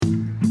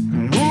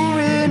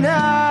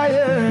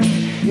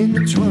in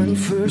the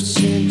 21st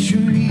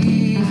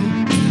century.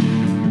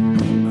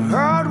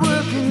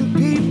 Hard-working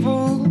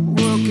people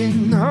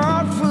working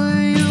hard for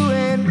you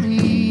and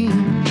me.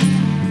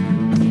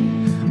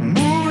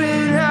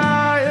 Moving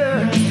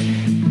higher,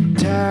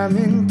 time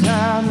and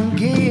time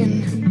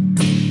again.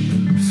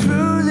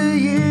 Through the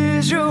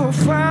years you'll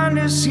find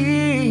us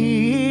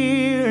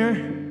here.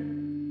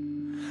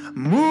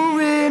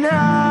 Moving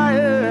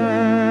higher.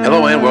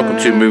 Hello and welcome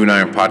to Moving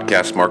Iron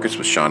Podcast Markets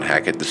with Shawn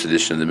Hackett. This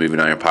edition of the Moving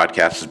Iron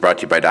Podcast is brought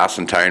to you by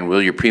Dawson Tire and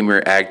Wheel, your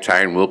premier ag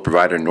tire and wheel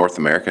provider in North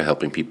America,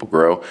 helping people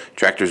grow.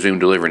 Tractor Zoom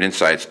delivering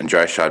insights, and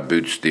Dry Shod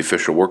Boots, the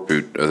official work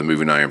boot of the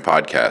Moving Iron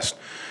Podcast.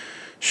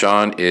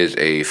 Shawn is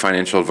a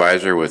financial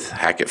advisor with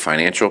Hackett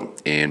Financial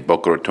in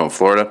Boca Raton,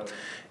 Florida.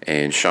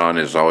 And Shawn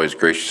is always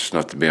gracious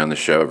enough to be on the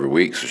show every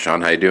week. So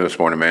Shawn, how you doing this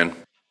morning, man?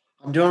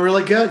 I'm doing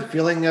really good.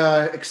 Feeling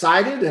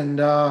excited and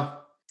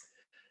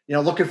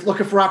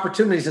looking for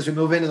opportunities as we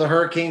move into the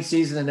hurricane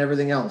season and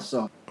everything else.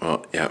 So,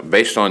 well, yeah,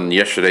 based on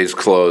yesterday's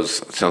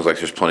close, it sounds like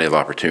there's plenty of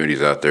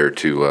opportunities out there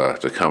to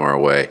come our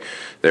way.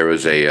 There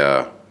was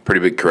a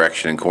pretty big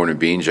correction in corn and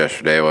beans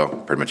yesterday. Well,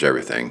 pretty much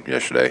everything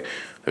yesterday.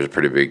 There's a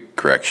pretty big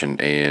correction,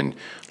 and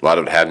a lot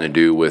of it having to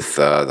do with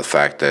the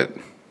fact that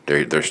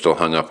they're still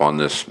hung up on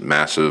this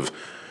massive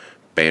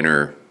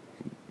banner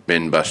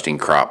bin busting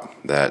crop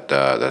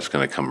that's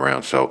going to come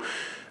around. So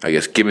I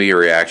guess give me your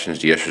reactions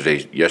to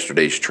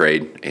yesterday's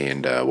trade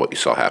and what you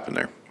saw happen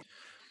there.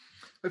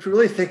 If you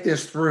really think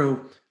this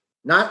through,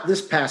 not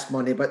this past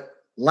Monday, but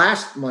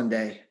last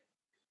Monday,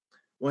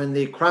 when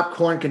the crop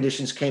corn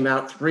conditions came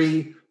out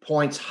 3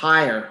 points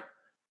higher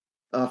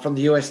from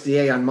the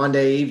USDA on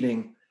Monday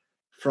evening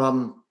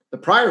from the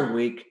prior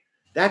week,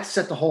 that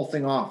set the whole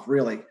thing off,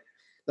 really.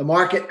 The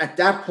market at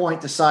that point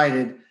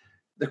decided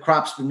the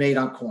crop's been made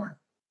on corn.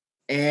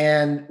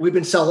 And we've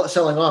been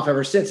selling off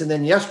ever since. And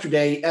then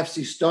yesterday,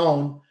 FC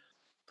Stone,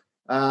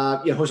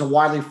 who's a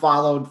widely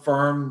followed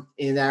firm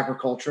in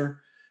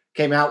agriculture,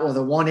 came out with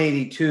a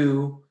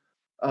 182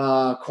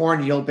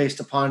 corn yield based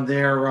upon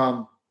their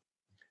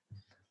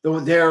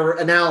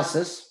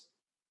analysis.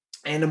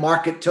 And the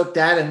market took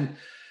that and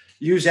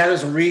used that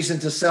as a reason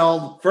to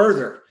sell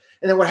further.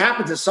 And then what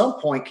happens at some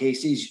point,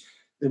 Casey, is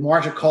the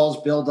margin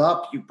calls build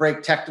up, you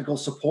break technical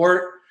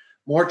support,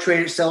 more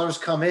traded sellers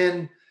come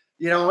in,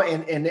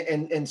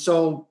 and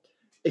so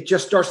it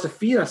just starts to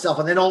feed on itself.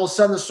 And then all of a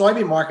sudden the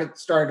soybean market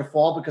started to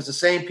fall because the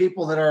same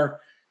people that are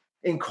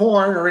in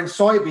corn are in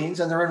soybeans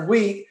and they're in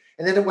wheat.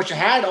 And then what you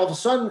had, all of a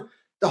sudden,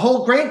 the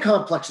whole grain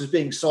complex is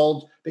being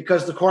sold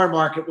because the corn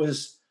market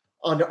was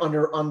under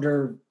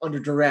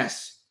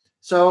duress.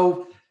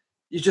 So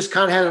you just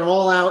kind of had an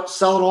all-out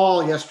sell it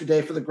all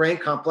yesterday for the grain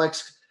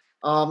complex.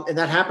 And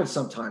that happens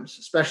sometimes,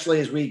 especially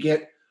as we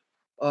get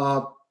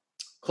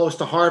close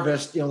to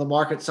harvest. The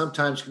market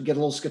sometimes can get a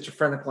little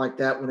schizophrenic like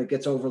that when it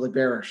gets overly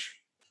bearish.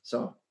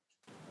 So,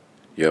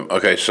 yeah.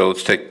 Okay. So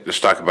let's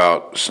talk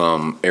about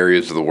some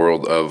areas of the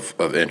world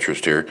of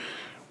interest here.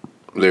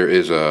 There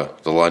is the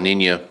La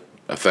Nina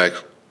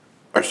effect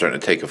are starting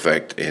to take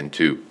effect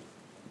into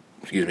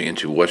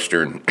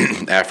Western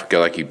Africa,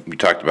 like you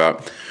talked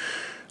about.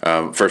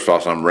 First of all,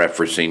 so I'm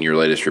referencing your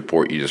latest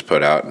report you just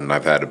put out, and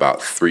I've had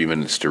about 3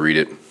 minutes to read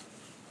it.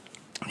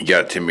 You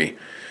got it to me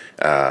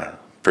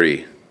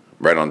pretty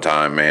right on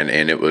time, man.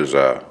 And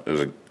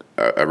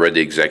I read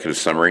the executive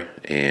summary,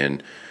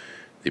 and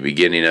the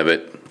beginning of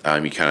it,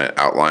 you kind of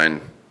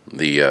outline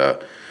the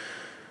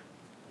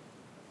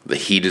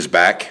heat is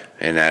back,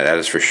 and that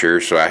is for sure.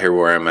 So out here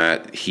where I'm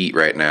at, heat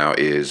right now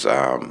is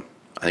I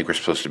think we're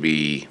supposed to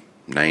be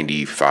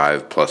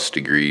 95 plus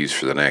degrees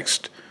for the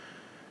next.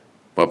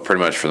 Well,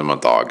 pretty much for the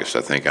month of August,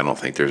 I think. I don't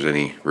think there's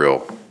any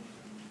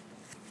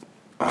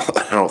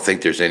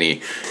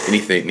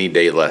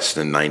day less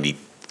than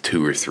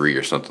 92 or 3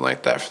 or something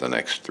like that for the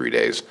next 3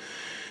 days.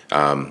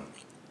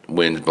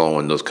 Winds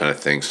blowing, those kind of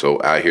things.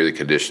 So out here, the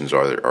conditions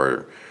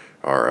are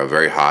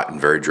very hot and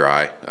very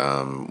dry.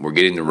 We're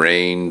getting the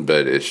rain,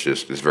 but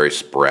it's very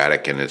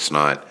sporadic and it's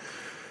not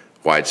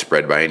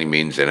widespread by any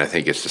means. And I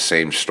think it's the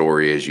same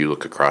story as you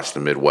look across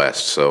the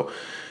Midwest. So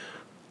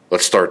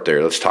let's start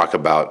there. Let's talk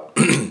about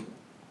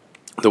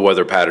the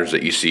weather patterns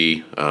that you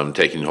see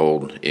taking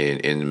hold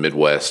in the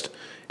Midwest,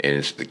 and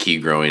it's the key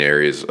growing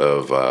areas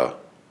of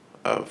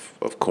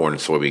corn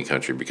and soybean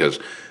country. Because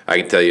I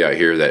can tell you out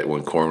here that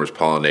when corn was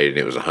pollinated,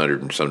 it was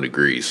 100 and some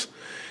degrees,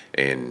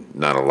 and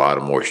not a lot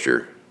of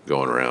moisture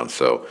going around.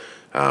 So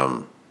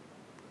from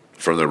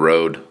the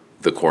road,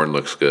 the corn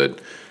looks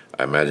good.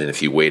 I imagine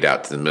if you wait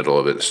out to the middle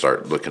of it and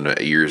start looking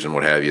at ears and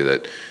what have you,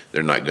 that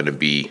they're not going to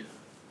be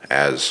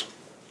as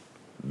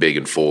big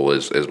and full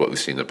as what we've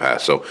seen in the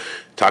past. So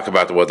talk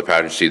about the weather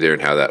patterns you see there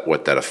and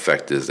what that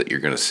effect is that you're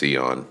going to see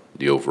on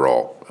the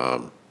overall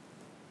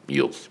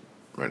yields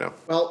right now.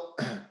 Well,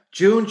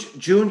 June,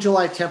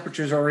 July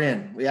temperatures are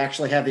in. We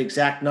actually have the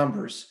exact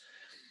numbers.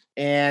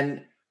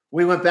 And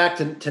we went back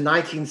to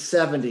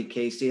 1970,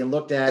 Casey, and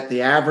looked at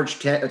the average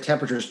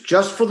temperatures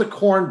just for the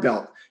Corn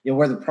Belt,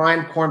 where the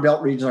prime Corn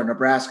Belt regions are: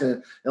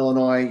 Nebraska,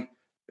 Illinois,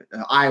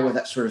 Iowa,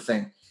 that sort of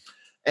thing.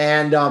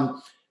 And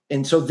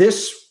And so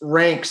this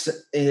ranks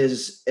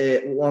is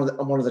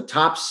one of the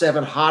top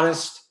 7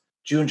 hottest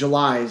June,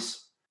 Julys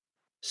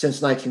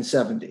since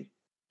 1970.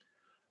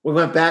 We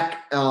went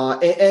back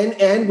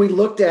and we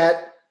looked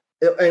at,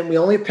 and we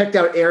only picked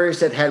out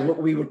areas that had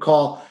what we would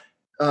call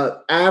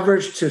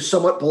average to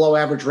somewhat below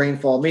average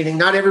rainfall, meaning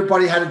not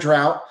everybody had a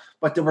drought,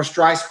 but there were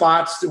dry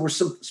spots. There were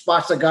some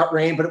spots that got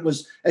rain, but it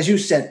was, as you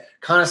said,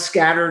 kind of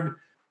scattered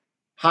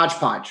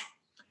hodgepodge.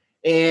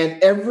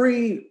 And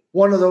every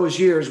one of those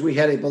years, we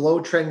had a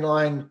below trend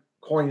line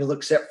corn yield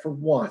except for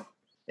one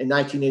in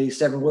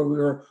 1987, where we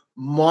were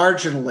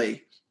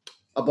marginally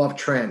above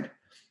trend.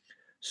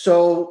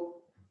 So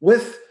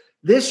with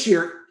this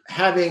year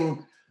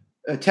having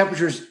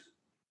temperatures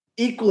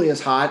equally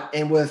as hot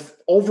and with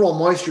overall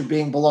moisture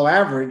being below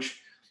average,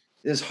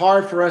 it's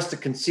hard for us to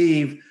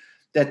conceive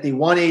that the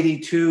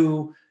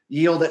 182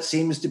 yield that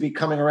seems to be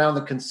coming around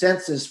the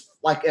consensus,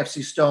 like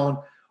FC Stone,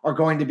 are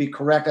going to be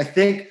correct. I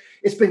think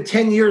it's been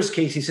 10 years,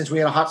 Casey, since we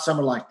had a hot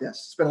summer like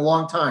this. It's been a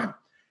long time.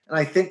 And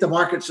I think the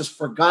market's just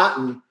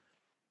forgotten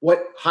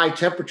what high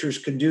temperatures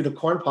can do to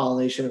corn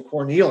pollination and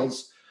corn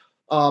yields,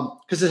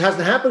 because it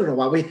hasn't happened in a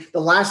while. The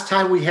last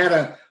time we had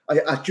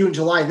a June,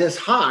 July this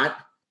hot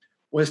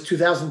was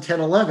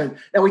 2010-11.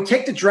 Now, we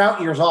take the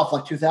drought years off,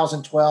 like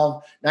 2012,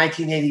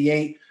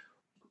 1988.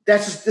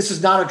 This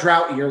is not a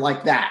drought year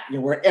like that,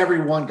 where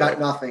everyone got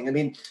nothing. I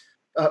mean,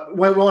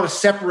 we want to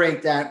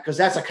separate that because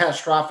that's a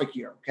catastrophic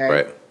year, okay?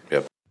 Right,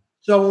 yep.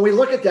 So when we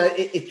look at that,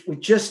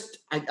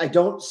 I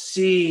don't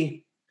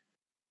see,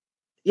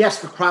 yes,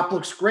 the crop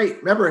looks great.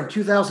 Remember, in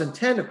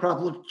 2010, the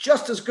crop looked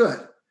just as good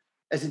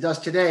as it does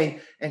today,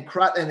 and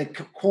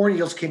the corn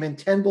yields came in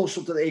 10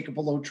 bushel to the acre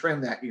below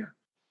trend that year.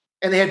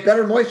 And they had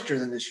better moisture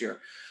than this year.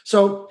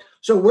 So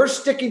we're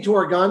sticking to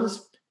our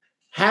guns.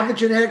 Have the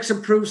genetics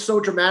improved so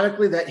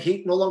dramatically that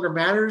heat no longer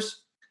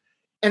matters?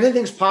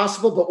 Anything's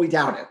possible, but we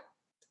doubt it.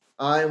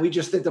 And we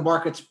just think the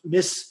market's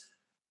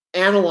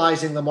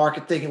misanalyzing the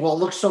market, thinking, well, it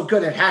looks so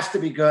good, it has to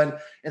be good,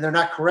 and they're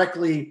not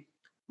correctly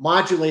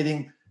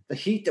modulating the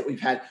heat that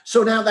we've had.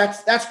 So now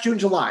that's June,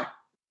 July.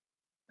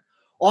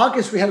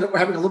 August, we're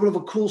having a little bit of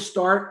a cool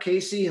start,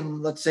 Casey,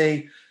 in, let's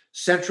say,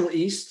 Central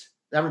East.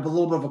 Having a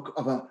little bit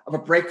of a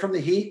break from the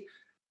heat,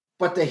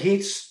 but the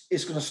heat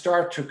is going to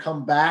start to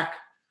come back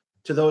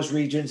to those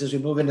regions as we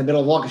move into the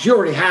middle of August. You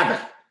already have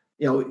it.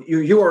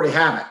 You already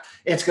have it.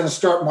 It's going to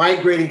start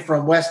migrating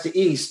from west to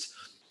east,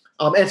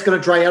 and it's going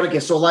to dry out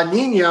again. So La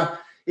Nina,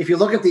 if you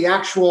look at the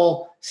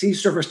actual sea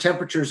surface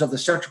temperatures of the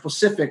Central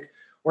Pacific,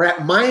 we're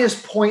at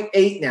minus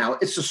 0.8 now.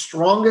 It's the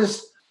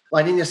strongest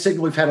La Nina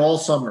signal we've had all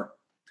summer.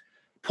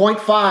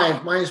 Minus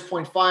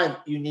 0.5,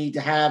 you need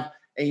to have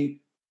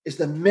is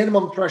the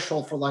minimum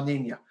threshold for La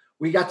Nina.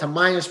 We got to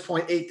minus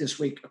 0.8 this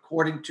week,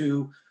 according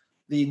to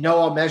the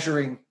NOAA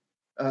measuring,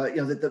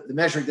 the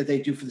measuring that they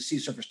do for the sea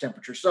surface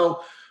temperature.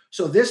 So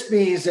this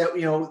means that,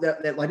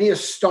 that La Nina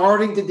is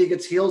starting to dig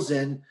its heels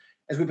in,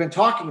 as we've been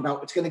talking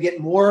about. It's going to get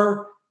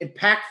more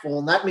impactful,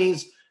 and that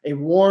means a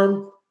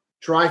warm,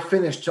 dry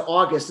finish to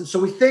August. And so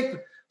we think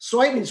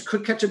soybeans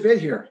could catch a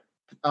bid here.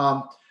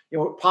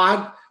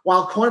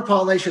 While corn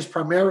pollination is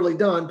primarily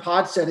done,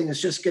 pod setting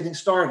is just getting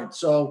started.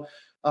 So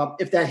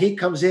if that heat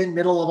comes in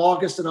middle of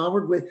August and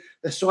onward, with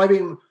the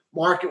soybean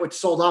market, which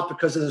sold off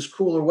because of this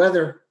cooler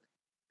weather,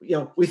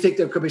 we think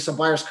there could be some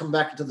buyers coming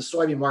back into the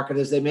soybean market,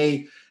 as they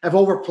may have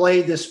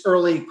overplayed this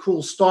early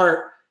cool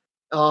start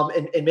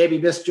and maybe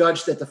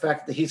misjudged that the fact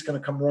that the heat's going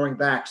to come roaring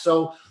back.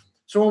 So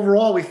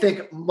overall, we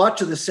think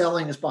much of the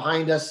selling is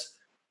behind us.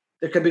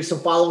 There could be some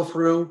follow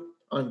through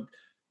on,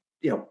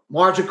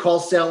 margin call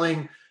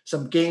selling,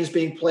 some games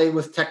being played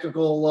with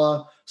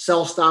technical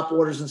sell stop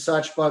orders and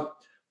such, but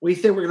we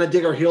think we're going to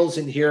dig our heels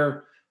in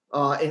here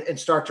and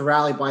start to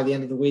rally by the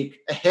end of the week,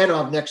 ahead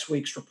of next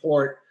week's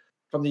report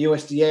from the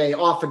USDA.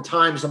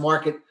 Oftentimes, the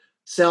market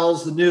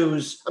sells the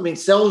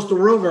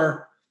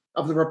rumor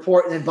of the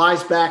report and then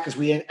buys back as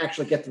we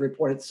actually get the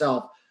report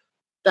itself.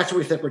 That's what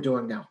we think we're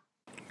doing now.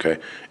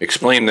 Okay.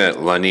 Explain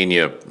that La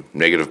Nina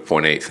negative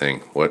 0.8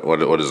 thing.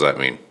 What does that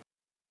mean?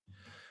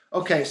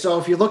 Okay, so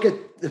if you look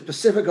at the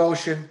Pacific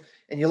Ocean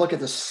and you look at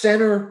the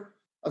center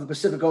of the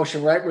Pacific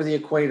Ocean, right where the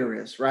equator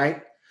is,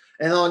 right?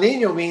 And El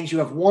Nino means you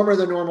have warmer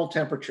than normal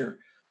temperature.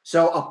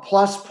 So a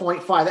plus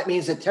 0.5, that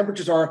means that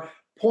temperatures are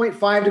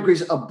 0.5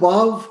 degrees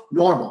above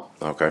normal.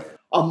 Okay.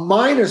 A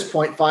minus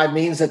 0.5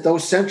 means that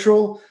those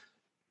central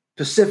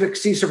Pacific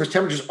sea surface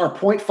temperatures are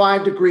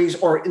 0.5 degrees,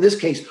 or in this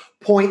case,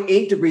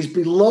 0.8 degrees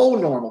below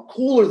normal,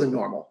 cooler than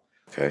normal.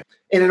 Okay.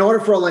 And in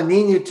order for a La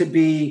Nina to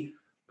be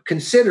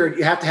considered,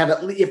 you have to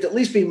at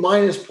least be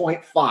minus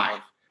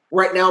 0.5.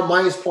 Right now,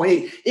 minus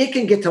 0.8. It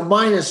can get to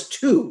minus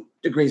 2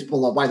 degrees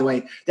below, by the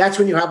way. That's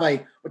when you have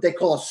what they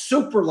call a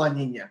super La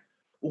Nina.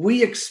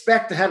 We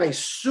expect to have a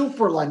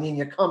super La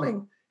Nina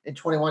coming in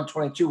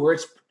 21-22, where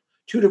it's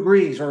 2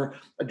 degrees or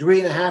a degree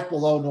and a half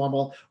below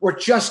normal. We're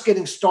just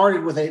getting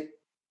started with a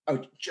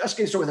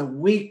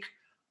weak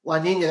La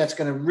Nina that's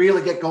going to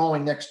really get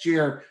going next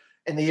year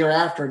and the year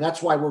after. And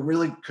that's why we're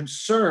really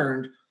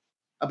concerned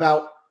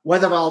about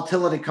weather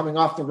volatility coming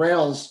off the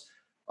rails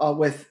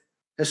with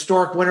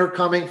historic winter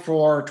coming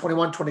for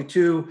 21,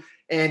 22,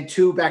 and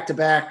 2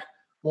 back-to-back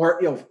more,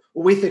 what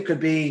we think could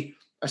be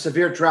a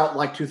severe drought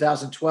like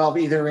 2012,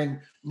 either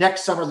in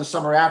next summer or the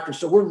summer after.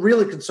 So we're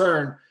really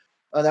concerned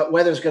that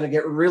weather is going to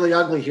get really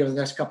ugly here in the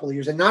next couple of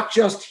years. And not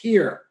just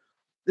here.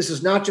 This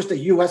is not just a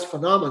U.S.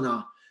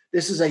 phenomena.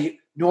 This is a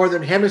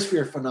Northern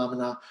Hemisphere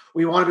phenomena.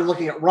 We want to be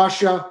looking at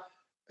Russia,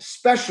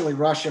 especially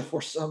Russia,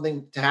 for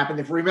something to happen.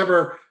 If you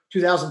remember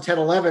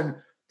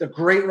 2010-11, the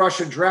Great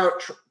Russian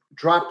Drought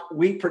dropped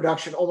wheat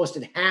production almost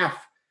in half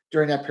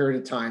during that period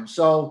of time.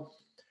 So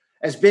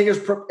as big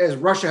as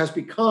Russia has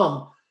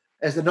become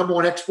as the number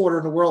one exporter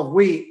in the world of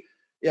wheat,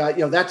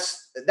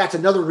 that's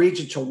another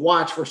region to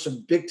watch for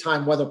some big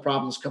time weather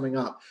problems coming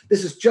up.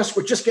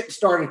 We're just getting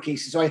started,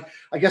 Casey. So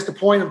I guess the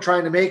point I'm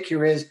trying to make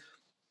here is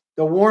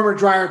the warmer,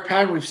 drier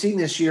pattern we've seen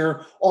this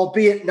year,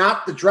 albeit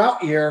not the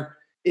drought year,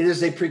 it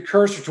is a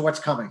precursor to what's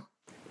coming.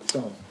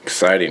 So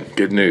exciting,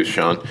 good news,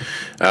 Shawn.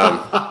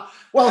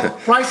 Well,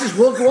 prices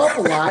will go up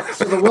a lot,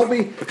 so there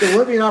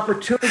will be an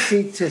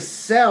opportunity to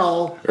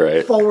sell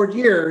forward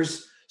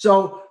years.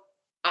 So,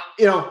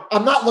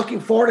 I'm not looking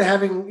forward to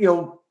having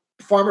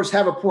farmers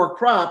have a poor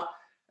crop.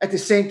 At the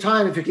same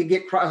time, if you can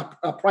get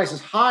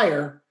prices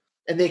higher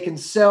and they can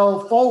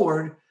sell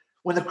forward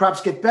when the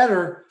crops get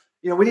better,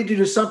 we need to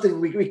do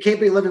something. We can't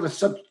be living with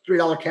sub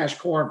 $3 cash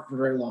corn for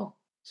very long.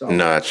 So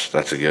no,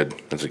 that's a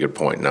good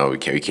point. No, we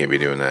can't be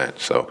doing that.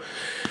 So,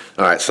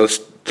 all right, so let's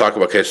talk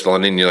about case La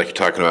Nina, like you're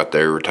talking about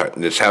there.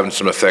 It's having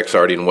some effects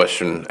already in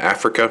Western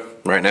Africa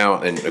right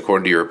now, and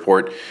according to your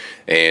report,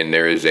 and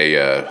there is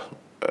and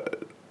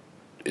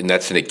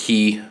that's in a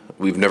key.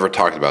 We've never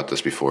talked about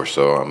this before,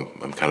 so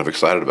I'm kind of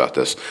excited about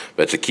this.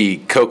 But it's a key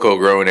cocoa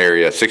growing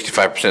area.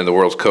 65% of the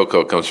world's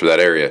cocoa comes from that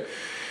area,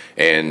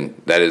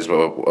 and that is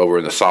over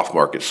in the soft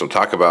market. So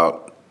talk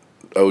about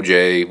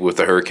OJ with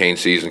the hurricane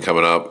season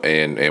coming up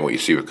and what you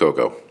see with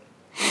cocoa.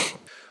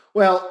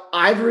 Well,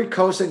 Ivory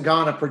Coast and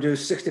Ghana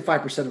produce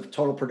 65% of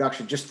total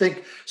production. Just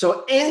think,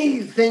 so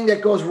anything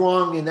that goes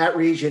wrong in that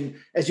region,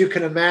 as you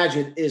can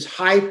imagine, is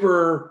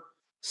hyper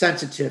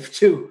sensitive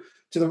to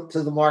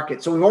the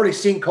market. So we've already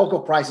seen cocoa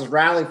prices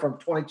rally from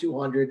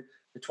 2,200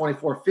 to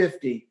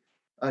 2,450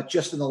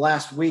 just in the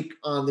last week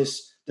on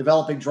this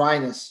developing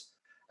dryness.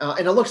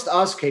 And it looks to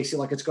us, Casey,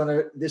 like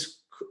this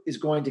is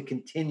going to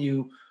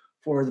continue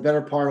for the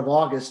better part of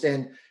August.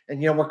 And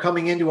we're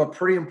coming into a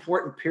pretty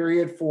important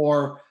period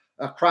for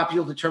crop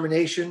yield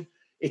determination.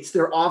 It's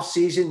their off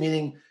season,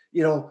 meaning,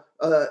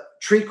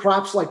 tree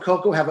crops like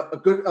cocoa have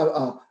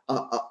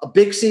a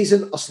big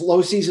season, a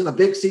slow season, a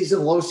big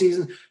season, a low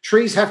season.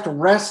 Trees have to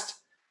rest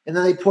and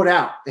then they put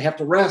out. They have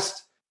to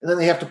rest and then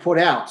they have to put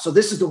out. So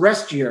this is the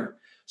rest year.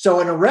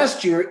 So in a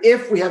rest year,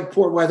 if we have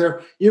poor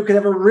weather, you could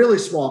have a really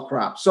small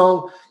crop.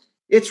 So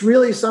it's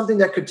really something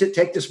that could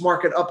take this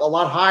market up a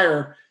lot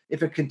higher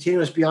if it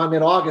continues beyond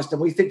mid-August.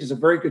 And we think there's a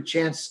very good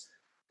chance,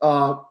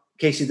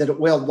 Casey, that it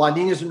will. La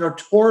Ninas are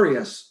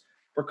notorious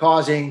for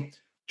causing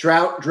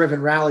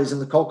drought-driven rallies in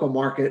the cocoa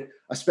market,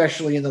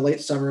 especially in the late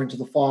summer into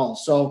the fall.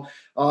 So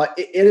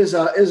it is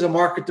a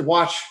market to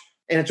watch,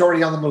 and it's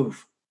already on the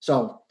move.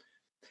 So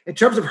in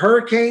terms of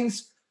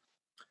hurricanes,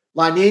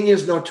 La Nina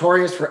is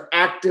notorious for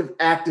active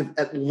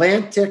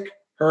Atlantic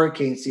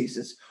hurricane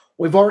seasons.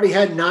 We've already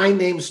had 9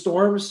 named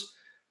storms,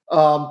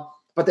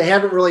 but they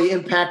haven't really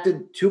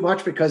impacted too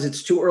much because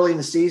it's too early in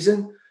the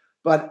season.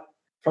 But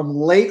from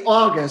late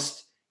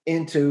August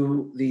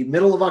into the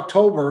middle of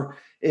October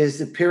is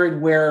the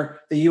period where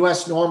the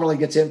U.S. normally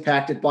gets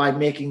impacted by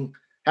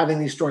having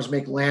these storms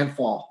make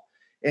landfall.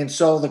 And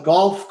so the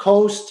Gulf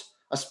Coast,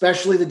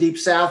 especially the deep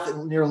south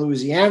near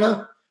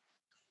Louisiana,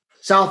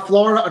 South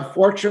Florida,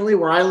 unfortunately,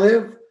 where I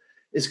live,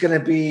 is going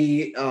to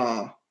be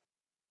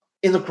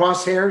in the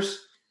crosshairs.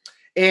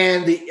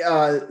 And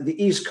the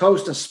East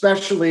Coast,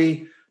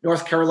 especially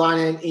North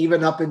Carolina and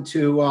even up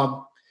into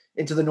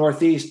the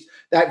Northeast.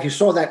 That if you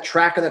saw that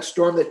track of that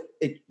storm that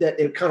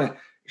it kind of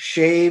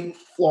shaved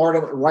Florida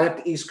right up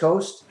the East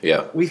Coast.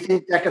 Yeah, we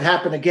think that could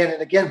happen again and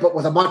again, but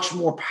with a much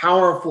more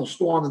powerful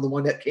storm than the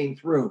one that came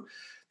through.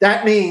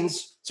 That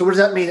means, so what does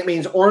that mean? It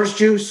means orange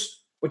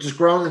juice, which is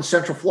grown in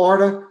Central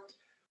Florida,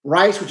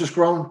 rice, which is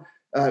grown.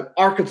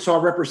 Arkansas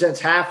represents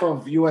half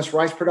of U.S.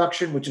 rice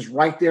production, which is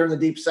right there in the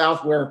deep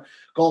south where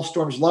Gulf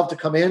storms love to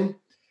come in,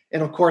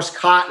 and of course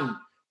cotton,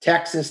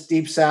 Texas,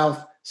 deep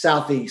south,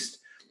 southeast.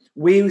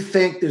 We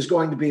think there's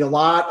going to be a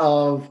lot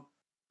of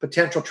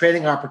potential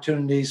trading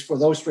opportunities for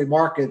those 3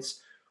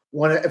 markets.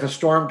 If a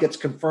storm gets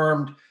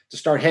confirmed to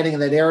start heading in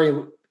that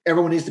area,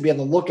 everyone needs to be on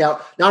the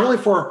lookout, not only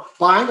for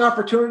buying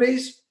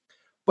opportunities,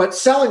 but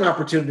selling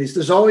opportunities.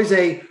 There's always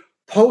a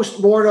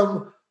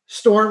post-mortem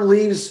storm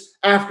leaves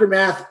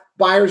aftermath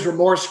buyer's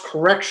remorse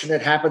correction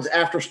that happens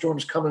after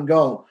storms come and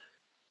go.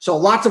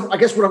 So I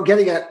guess what I'm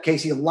getting at,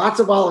 Casey,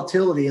 lots of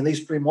volatility in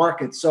these 3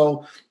 markets.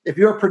 So if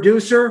you're a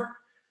producer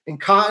in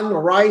cotton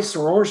or rice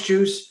or orange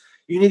juice,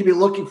 you need to be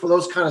looking for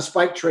those kind of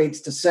spike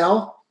trades to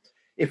sell.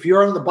 If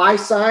you're on the buy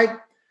side,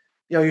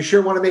 you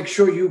sure want to make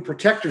sure you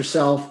protect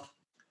yourself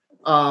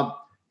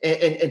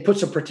and put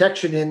some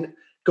protection in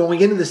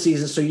going into the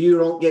season, so you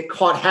don't get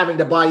caught having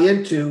to buy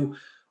into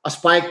a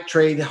spike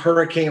trade,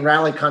 hurricane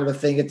rally kind of a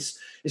thing. It's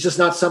just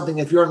not something,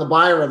 if you're in the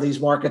buyer of these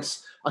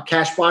markets, a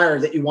cash buyer,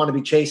 that you want to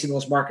be chasing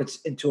those markets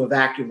into a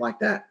vacuum like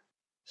that.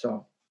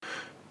 So,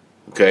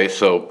 okay,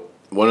 so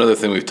one other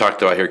thing we've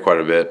talked about here quite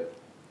a bit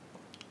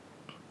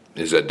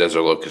is that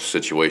desert locust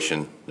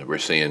situation that we're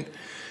seeing.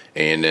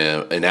 And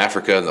in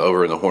Africa, and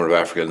over in the Horn of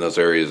Africa, in those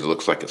areas, it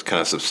looks like it's kind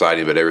of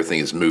subsiding, but everything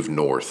has moved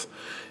north.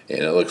 And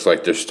it looks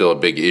like there's still a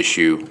big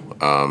issue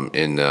along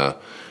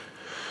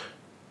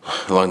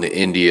the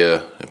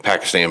India and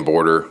Pakistan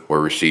border,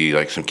 where we see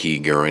like some key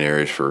growing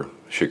areas for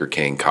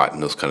sugarcane, cotton,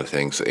 those kind of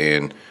things.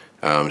 And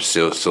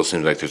still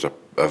seems like there's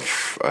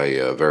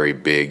a very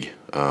big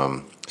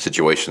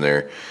situation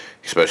there,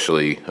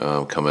 especially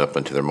coming up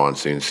into their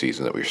monsoon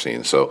season that we're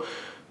seeing. So,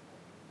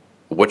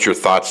 what's your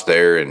thoughts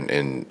there?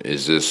 And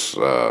is this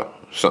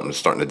something that's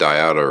starting to die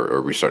out, or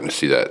are we starting to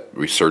see that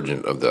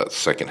resurgence of that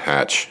second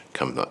hatch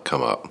come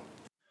up?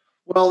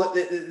 well,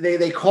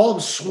 they call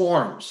them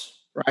swarms,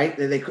 right?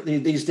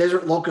 These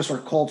desert locusts are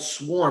called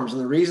swarms,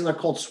 and the reason they're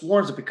called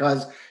swarms is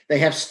because they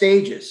have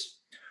stages.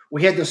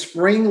 We had the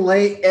spring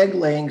egg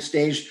laying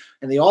stage,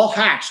 and they all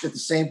hatched at the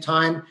same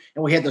time.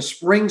 And we had the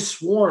spring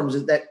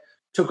swarms that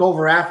took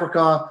over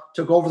Africa,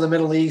 took over the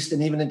Middle East,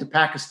 and even into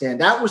Pakistan.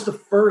 That was the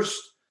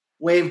first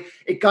wave.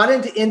 It got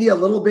into India a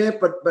little bit,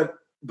 but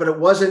it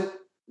wasn't.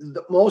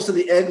 Most of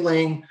the egg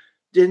laying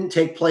didn't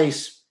take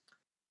place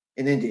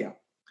in India.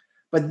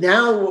 But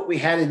now what we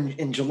had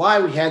in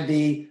July, we had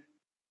the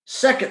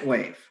second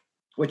wave,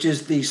 which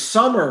is the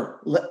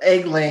summer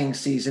egg laying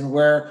season,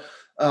 where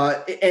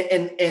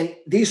and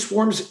these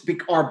swarms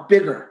are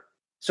bigger.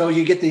 So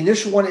you get the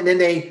initial one, and then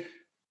they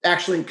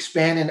actually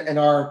expand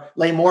and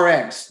lay more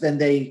eggs than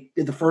they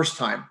did the first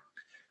time.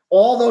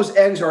 All those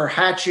eggs are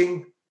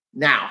hatching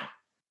now.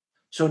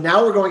 So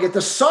now we're going to get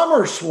the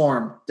summer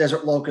swarm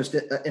desert locust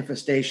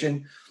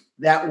infestation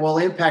that will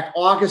impact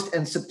August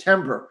and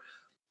September.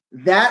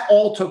 That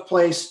all took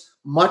place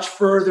much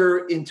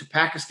further into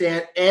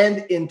Pakistan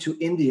and into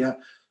India.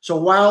 So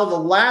while the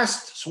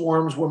last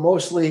swarms were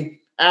mostly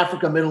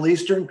Africa, Middle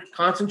Eastern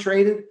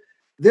concentrated,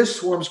 this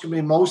swarm's going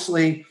to be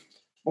mostly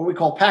what we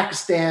call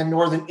Pakistan,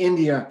 Northern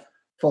India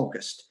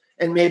focused,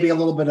 and maybe a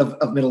little bit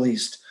of Middle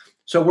East.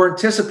 So we're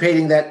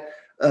anticipating that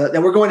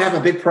we're going to have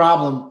a big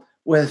problem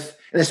with,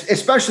 and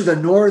especially the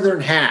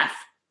northern half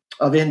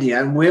of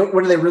India. And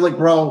what do they really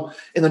grow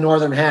in the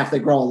northern half? They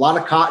grow a lot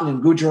of cotton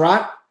in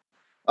Gujarat,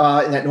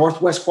 in that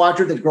northwest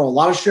quadrant. They grow a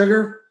lot of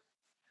sugar.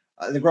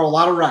 They grow a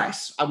lot of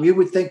rice. We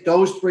would think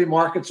those three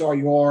markets are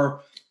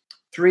your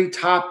three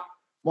top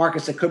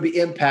markets that could be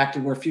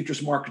impacted where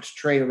futures markets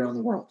trade around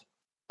the world.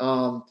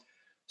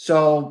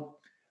 So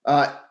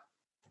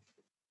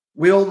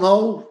we'll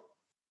know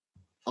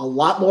a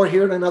lot more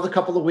here in another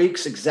couple of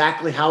weeks,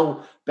 exactly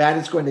how bad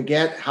it's going to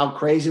get, how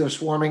crazy they're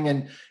swarming,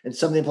 and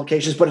some of the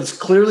implications. But it's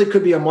clearly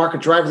could be a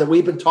market driver that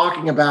we've been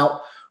talking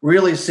about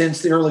really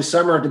since the early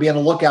summer, to be on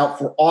the lookout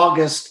for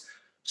August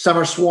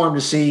summer swarm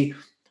to see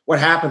what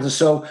happens. And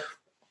so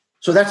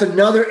that's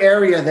another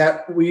area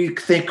that we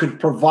think could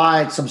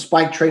provide some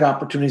spike trade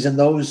opportunities in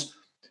those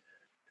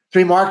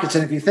three markets.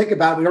 And if you think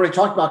about it, we already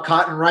talked about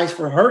cotton and rice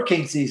for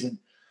hurricane season.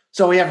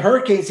 So we have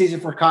hurricane season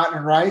for cotton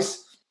and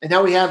rice, and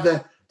now we have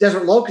the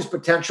desert locust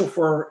potential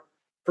for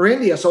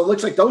India. So it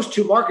looks like those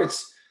two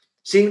markets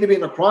seem to be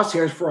in the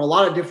crosshairs for a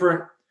lot of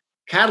different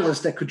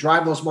catalysts that could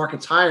drive those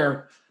markets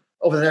higher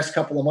over the next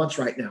couple of months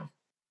right now.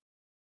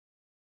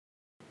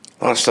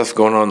 A lot of stuff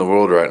going on in the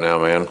world right now,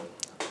 man.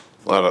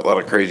 A lot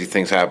of crazy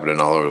things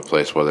happening all over the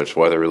place, whether it's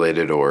weather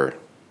related or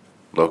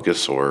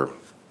locusts or.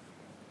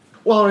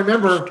 Well,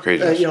 remember,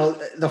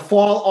 the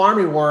fall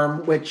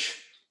armyworm,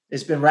 which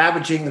has been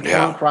ravaging the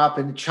corn crop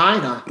in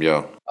China.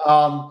 Yeah.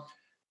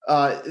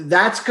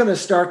 That's going to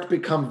start to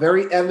become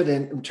very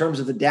evident in terms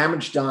of the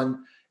damage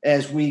done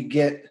as we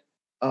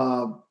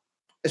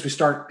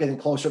start getting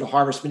closer to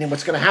harvest. Meaning,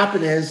 what's going to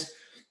happen is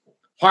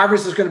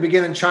harvest is going to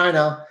begin in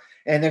China,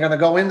 and they're going to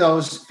go in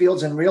those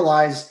fields and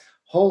realize,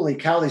 holy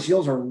cow, these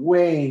yields are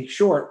way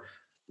short.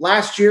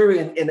 Last year,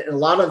 in a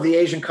lot of the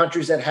Asian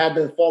countries that had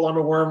the fall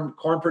armyworm,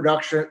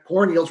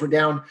 corn yields were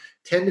down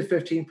 10 to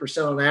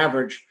 15% on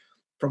average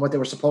from what they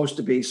were supposed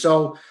to be.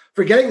 So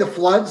forgetting the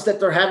floods that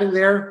they're having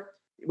there,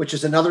 which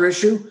is another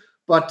issue,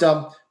 but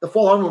the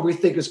fall armyworm, we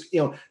think is,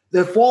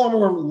 the fall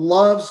armyworm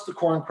loves the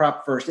corn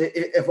crop first.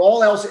 If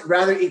all else, it'd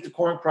rather eat the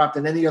corn crop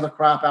than any other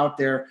crop out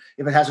there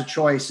if it has a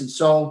choice. And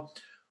so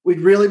we'd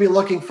really be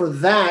looking for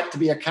that to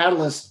be a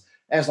catalyst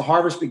as the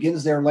harvest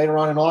begins there later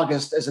on in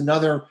August as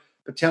another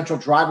potential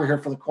driver here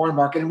for the corn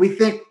market. And we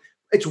think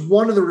it's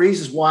one of the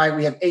reasons why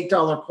we have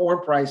 $8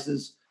 corn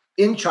prices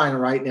in China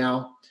right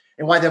now,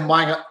 and why they're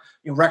buying up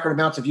record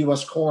amounts of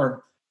U.S.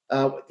 corn.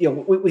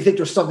 We think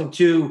there's something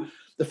to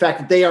the fact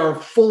that they are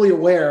fully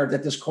aware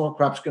that this corn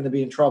crop's going to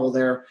be in trouble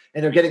there,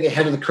 and they're getting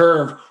ahead of the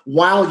curve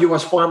while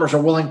U.S. farmers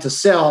are willing to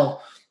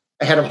sell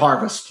ahead of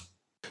harvest.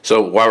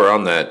 So while we're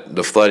on that,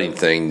 the flooding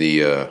thing,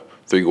 the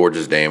Three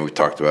Gorges Dam, we've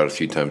talked about it a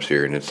few times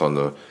here, and it's on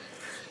the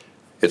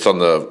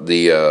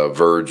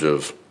verge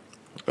of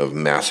of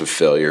massive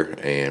failure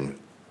and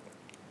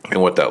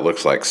what that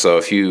looks like.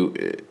 So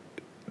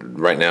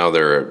right now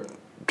there are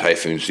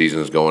typhoon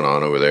seasons going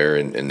on over there,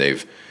 and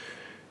they've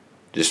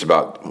just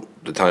about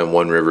the time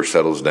one river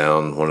settles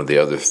down, one of the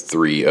other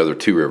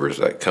two rivers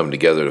that come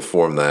together to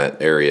form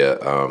that area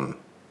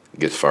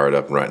gets fired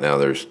up. And right now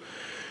there's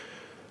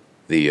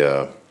the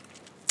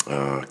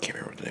I can't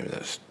remember what the name of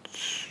that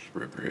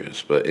river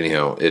is, but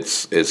anyhow,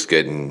 it's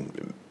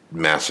getting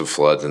massive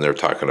floods, and they're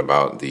talking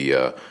about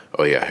the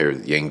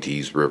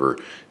Yangtze River.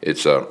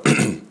 It's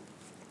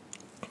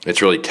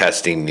it's really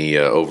testing the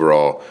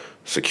overall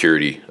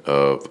security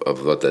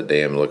of what that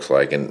dam looks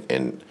like,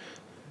 and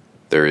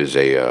there is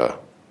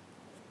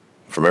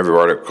from every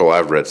article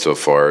I've read so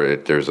far,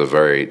 there's a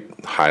very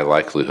high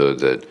likelihood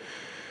that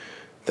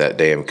that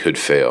dam could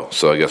fail.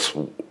 So I guess.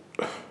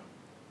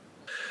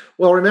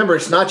 Well, remember,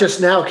 it's not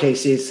just now,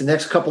 Casey. It's the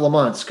next couple of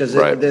months, because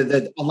Right.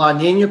 the La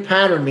Nina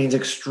pattern means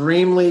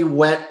extremely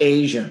wet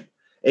Asia.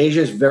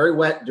 Asia is very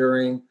wet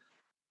during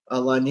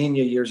La Nina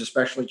years,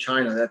 especially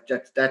China.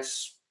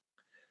 That's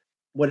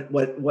what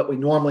we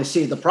normally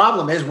see. The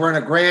problem is we're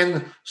in a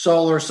grand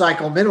solar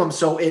cycle minimum,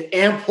 so it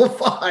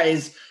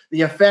amplifies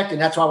the effect,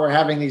 and that's why we're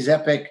having these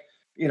epic,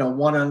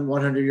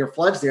 100-year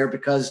floods there,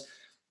 because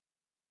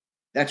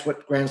that's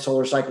what grand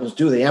solar cycles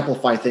do. They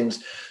amplify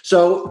things.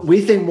 So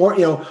we think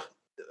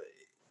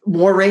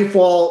more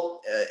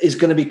rainfall is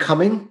going to be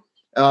coming,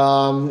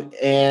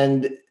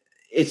 and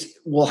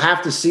we'll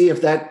have to see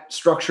if that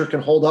structure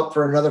can hold up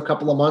for another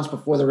couple of months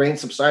before the rain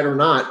subside or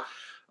not.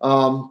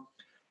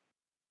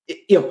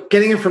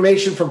 Getting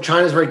information from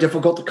China is very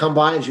difficult to come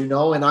by, as you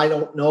know, and I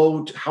don't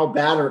know how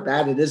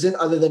bad it isn't,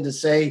 other than to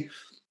say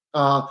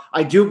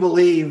I do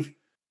believe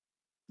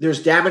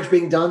there's damage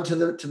being done to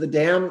the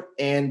dam,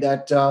 and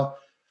that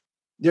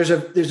there's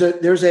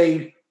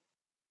a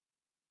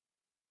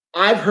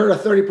I've heard a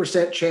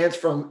 30% chance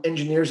from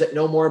engineers that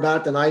know more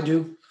about it than I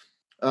do,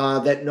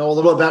 that know a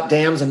little about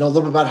dams and know a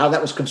little bit about how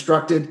that was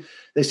constructed.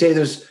 They say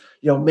there's,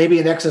 maybe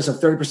in excess of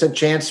 30%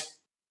 chance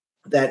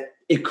that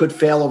it could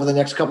fail over the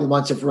next couple of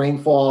months if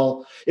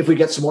we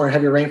get some more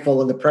heavy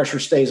rainfall and the pressure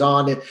stays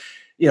on. And,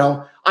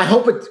 I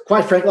hope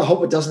quite frankly, I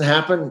hope it doesn't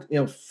happen.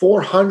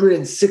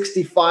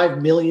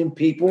 465 million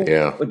people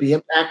would be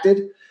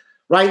impacted.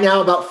 Right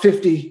now, about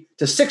 50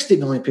 to 60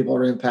 million people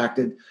are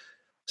impacted.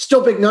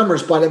 Still big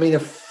numbers, but I mean,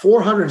 if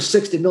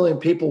 460 million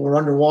people were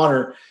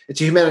underwater, it's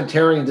a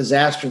humanitarian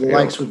disaster, the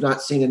likes we've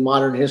not seen in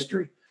modern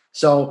history.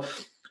 So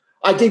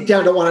I deep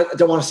down don't want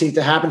to see it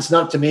to happen. It's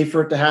not up to me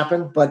for it to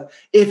happen, but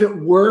if it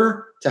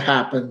were to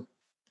happen,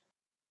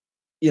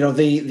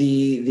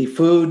 the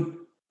food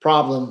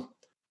problem,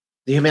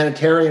 the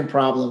humanitarian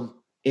problem,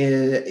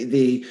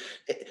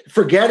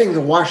 forgetting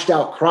the washed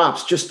out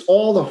crops, just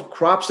all the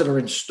crops that are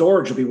in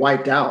storage will be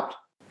wiped out.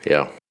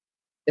 Yeah.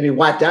 They'd be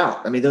wiped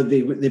out. I mean,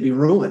 they'd be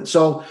ruined.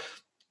 So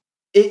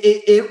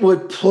it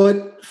would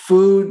put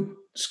food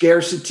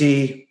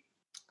scarcity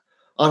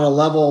on a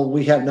level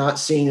we have not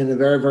seen in a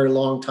very, very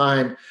long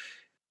time.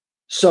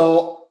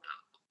 So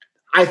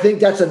I think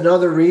that's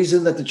another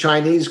reason that the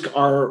Chinese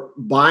are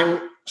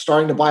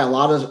starting to buy a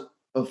lot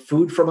of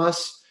food from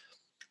us.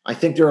 I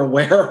think they're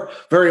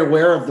very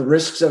aware of the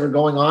risks that are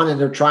going on, and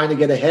they're trying to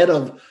get ahead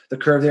of the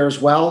curve there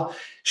as well.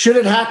 Should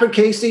it happen,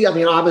 Casey? I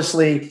mean,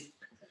 obviously,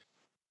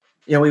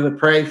 we would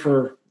pray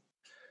for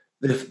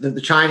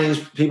the Chinese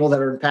people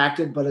that are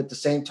impacted, but at the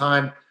same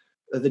time,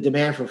 the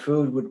demand for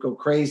food would go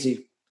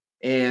crazy,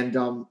 and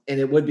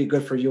it would be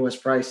good for U.S.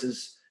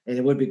 prices, and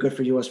it would be good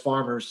for U.S.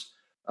 farmers,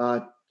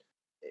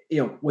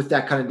 with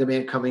that kind of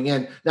demand coming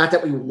in. Not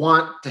that we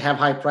want to have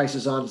high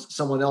prices on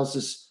someone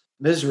else's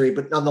misery,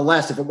 but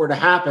nonetheless, if it were to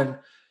happen,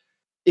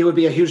 it would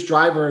be a huge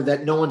driver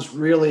that no one's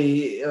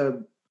really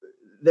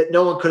that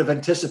no one could have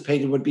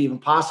anticipated would be even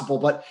possible.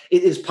 But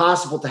it is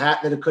possible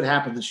that it could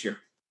happen this year.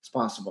 It's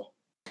possible.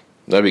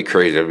 That'd be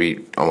crazy. That'd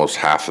be almost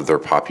half of their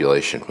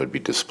population would be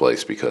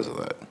displaced because of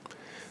that.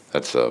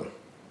 That's a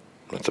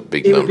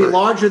big number. It would be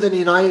larger than the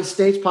United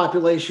States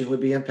population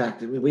would be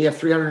impacted. We have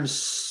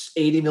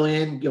 380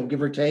 million,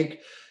 give or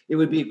take.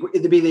 It'd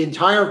be the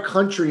entire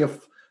country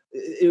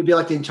it would be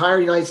like the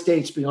entire United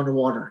States being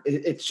underwater.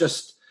 It's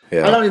just,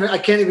 I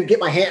can't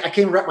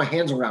even wrap my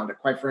hands around it,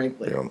 quite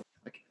frankly. Yeah.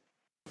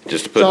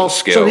 Just to put it in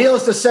scale. So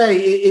needless to say,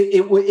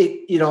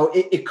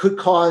 it could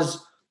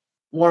cause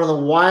one of the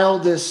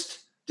wildest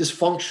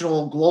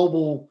dysfunctional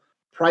global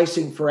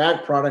pricing for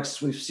ag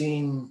products we've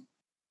seen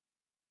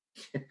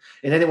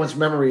in anyone's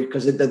memory,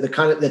 because the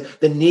kind of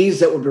the needs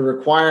that would be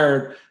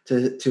required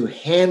to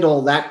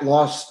handle that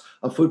loss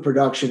of food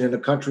production in a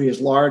country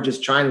as large as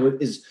China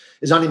is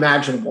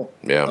unimaginable.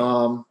 Yeah.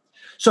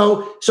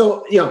 So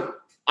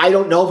I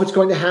don't know if it's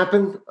going to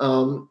happen,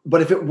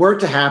 but if it were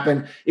to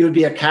happen, it would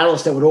be a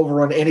catalyst that would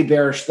overrun any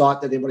bearish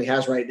thought that anybody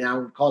has right now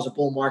and cause a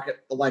bull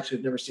market the likes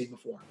we've never seen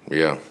before.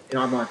 Yeah. In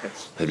our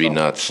markets. It'd be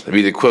nuts. It'd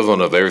be the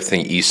equivalent of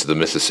everything east of the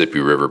Mississippi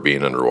River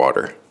being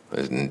underwater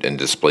and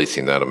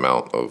displacing that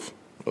amount of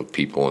of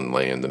people and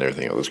land and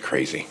everything. It was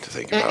crazy to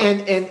think about.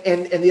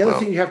 And the other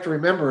thing you have to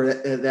remember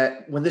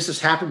that when this has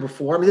happened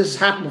before, I mean, this has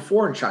happened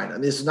before in China. I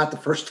mean, this is not the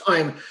first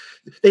time.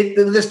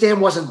 This dam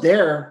wasn't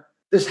there.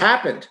 This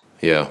happened.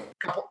 Yeah.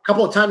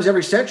 Couple of times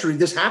every century,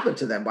 this happened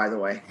to them, by the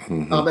way.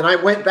 Mm-hmm. And I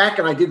went back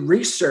and I did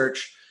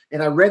research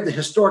and I read the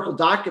historical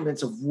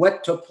documents of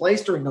what took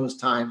place during those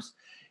times.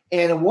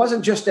 And it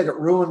wasn't just that it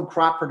ruined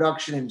crop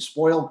production and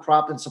spoiled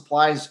crop and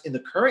supplies in the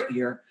current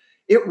year.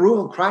 It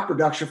ruined crop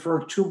production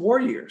for 2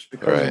 more years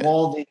because of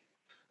all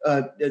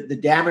the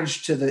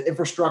damage to the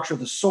infrastructure,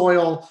 the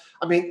soil.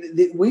 I mean,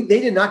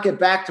 they did not get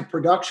back to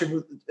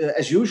production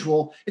as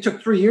usual. It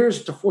took 3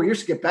 years to 4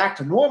 years to get back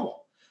to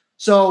normal.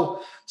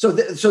 So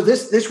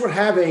this would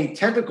have a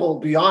tentacle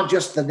beyond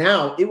just the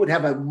now. It would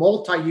have a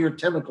multi-year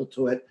tentacle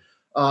to it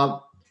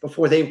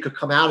before they could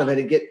come out of it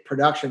and get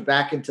production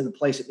back into the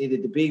place it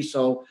needed to be.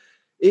 So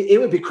it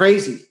would be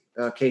crazy,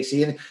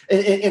 Casey.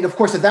 And of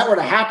course, if that were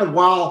to happen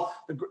while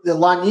the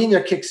La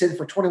Nina kicks in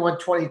for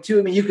 21-22,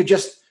 I mean,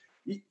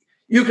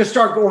 you could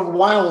start going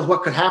wild with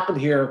what could happen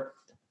here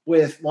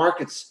with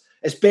markets.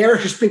 As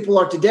bearish as people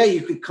are today,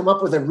 you could come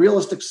up with a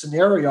realistic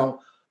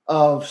scenario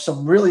of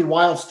some really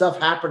wild stuff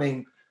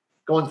happening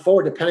going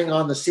forward, depending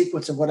on the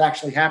sequence of what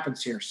actually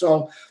happens here.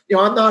 So,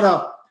 I'm not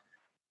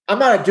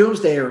a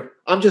doomsdayer.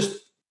 I'm just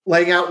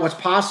laying out what's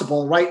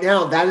possible right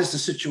now. That is the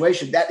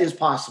situation. That is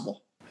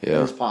possible. Yeah,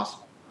 it is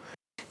possible.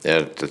 Yeah,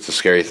 it's a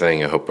scary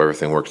thing. I hope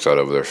everything works out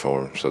over there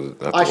for them, so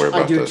not to worry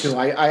about this. I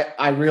do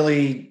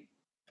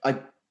too.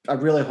 I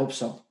really hope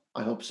so.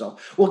 I hope so.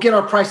 We'll get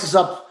our prices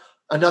up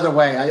another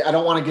way. I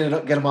don't want to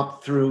get them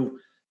up through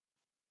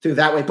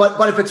that way.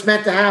 But if it's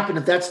meant to happen,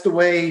 if that's the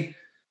way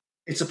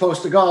it's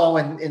supposed to go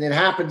and it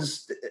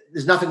happens,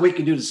 there's nothing we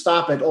can do to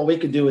stop it. All we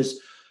can do is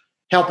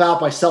help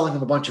out by selling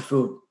them a bunch of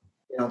food.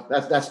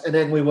 That's and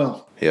then we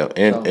will. Yeah,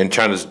 and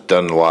China's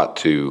done a lot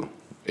to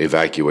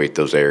evacuate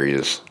those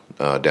areas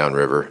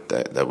downriver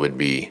that would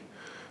be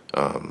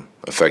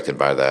affected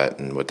by that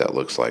and what that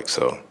looks like.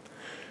 So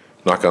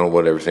knock on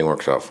wood, everything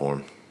works out for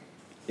them.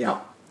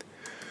 Yeah.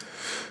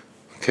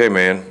 Okay,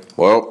 man.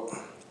 Well,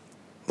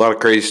 a lot of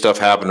crazy stuff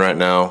happening right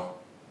now.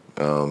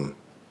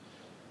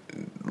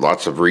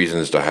 Lots of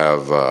reasons to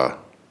have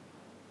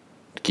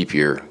keep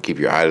your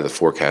eye to the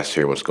forecast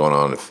here. What's going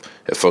on?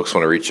 If folks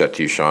want to reach out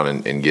to you, Shawn,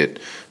 and get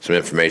some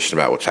information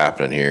about what's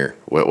happening here,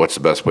 what's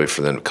the best way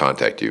for them to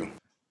contact you?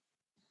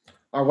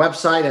 Our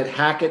website at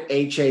Hackett,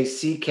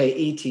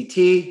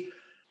 Hackett,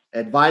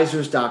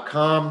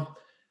 advisors.com.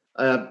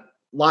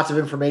 Lots of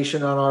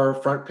information on our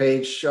front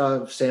page,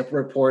 sample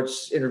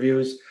reports,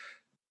 interviews,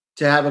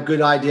 to have a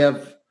good idea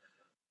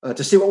of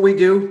to see what we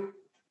do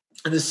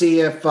and to see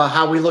if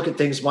how we look at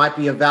things might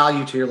be of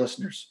value to your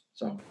listeners.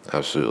 So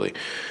absolutely.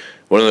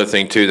 One other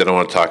thing too that I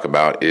want to talk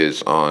about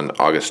is on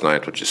August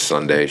 9th, which is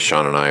Sunday,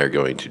 Shawn and I are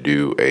going to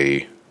do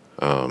a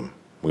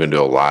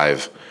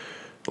live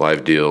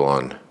deal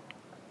on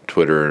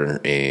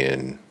Twitter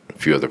and a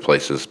few other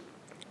places.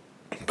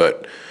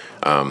 But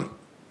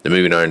the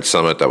Moving Iron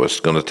Summit that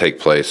was going to take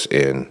place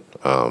in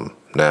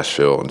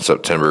Nashville on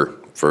September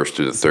 1st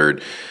through the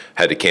 3rd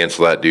had to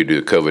cancel that due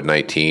to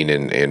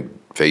COVID-19 and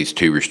phase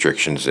 2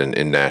 restrictions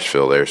in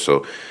Nashville there.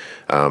 So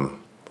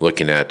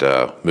looking at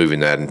moving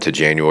that into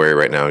January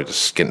right now,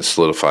 just getting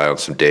solidified on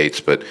some dates.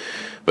 But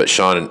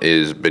Shawn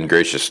has been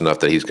gracious enough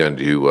that he's going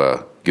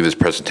to give his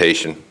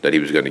presentation that he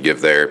was going to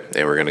give there,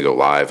 and we're going to go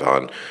live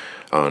on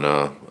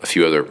a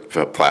few other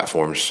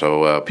platforms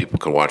so people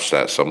can watch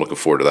that. So I'm looking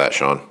forward to that,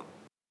 Shawn.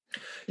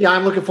 Yeah,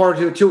 I'm looking forward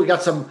to it too. We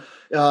got some.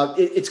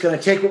 It's going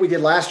to take what we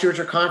did last year at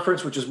your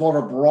conference, which is more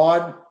of a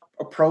broad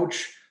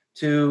approach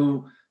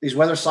to these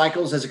weather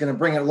cycles. Is going to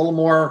bring it a little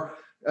more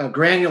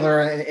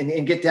granular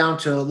and get down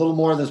to a little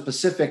more of the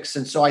specifics.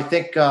 And so I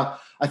think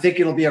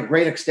it'll be a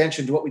great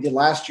extension to what we did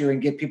last year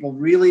and get people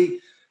really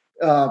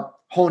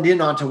honed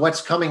in onto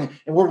what's coming.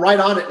 And we're right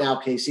on it now,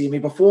 Casey. I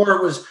mean, before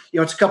it was,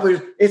 it's a couple of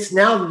years. It's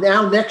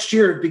now next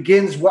year it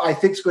begins what I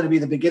think is going to be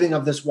the beginning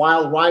of this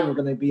wild ride we're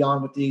going to be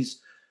on with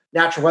these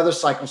natural weather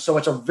cycles. So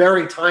it's a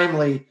very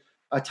timely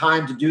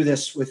time to do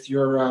this with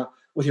your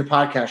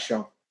podcast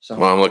show. So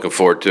well, I'm looking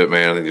forward to it,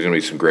 man. I think there's going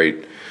to be some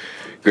great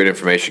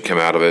information come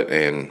out of it,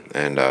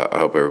 and I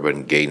hope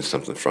everybody gains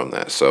something from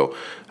that. So,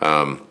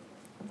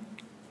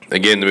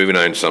 again, the Moving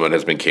Iron Summit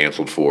has been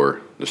canceled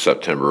for the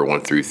September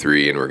 1 through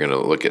 3, and we're going to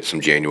look at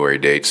some January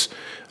dates,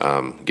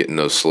 getting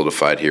those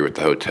solidified here with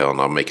the hotel,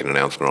 and I'll make an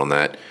announcement on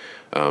that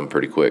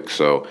pretty quick.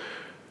 So,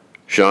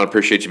 Shawn,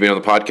 appreciate you being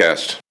on the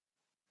podcast.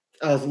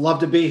 I'd love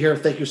to be here.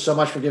 Thank you so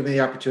much for giving me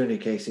the opportunity,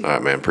 Casey. All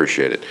right, man.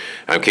 Appreciate it.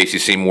 I'm Casey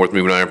Seymour with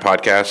Moving Iron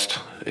Podcast.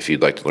 If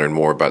you'd like to learn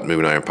more about the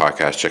Moving Iron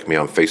Podcast, check me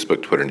out on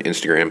Facebook, Twitter, and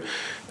Instagram.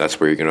 That's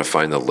where you're going to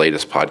find the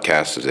latest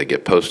podcasts as they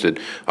get posted.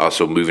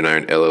 Also,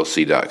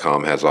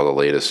 movingironllc.com has all the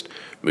latest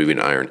Moving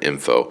Iron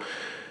info.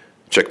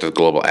 Check the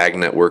Global Ag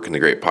Network and the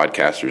great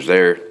podcasters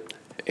there.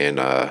 And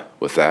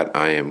with that,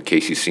 I am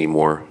Casey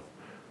Seymour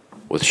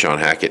with Shawn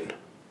Hackett.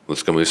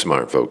 Let's go move some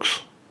iron,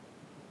 folks.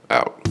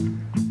 Out.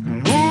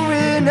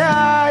 Moving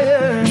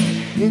iron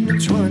in the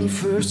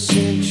 21st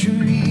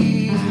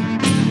century.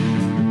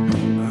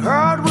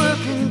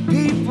 Hard-working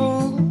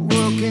people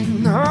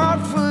working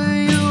hard for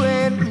you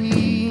and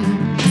me.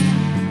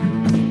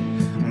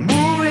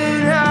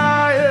 Moving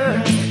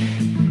higher,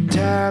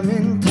 time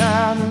and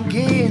time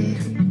again.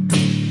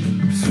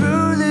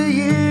 Through the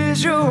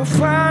years you'll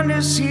find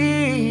us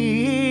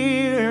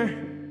here.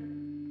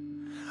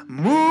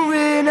 Moving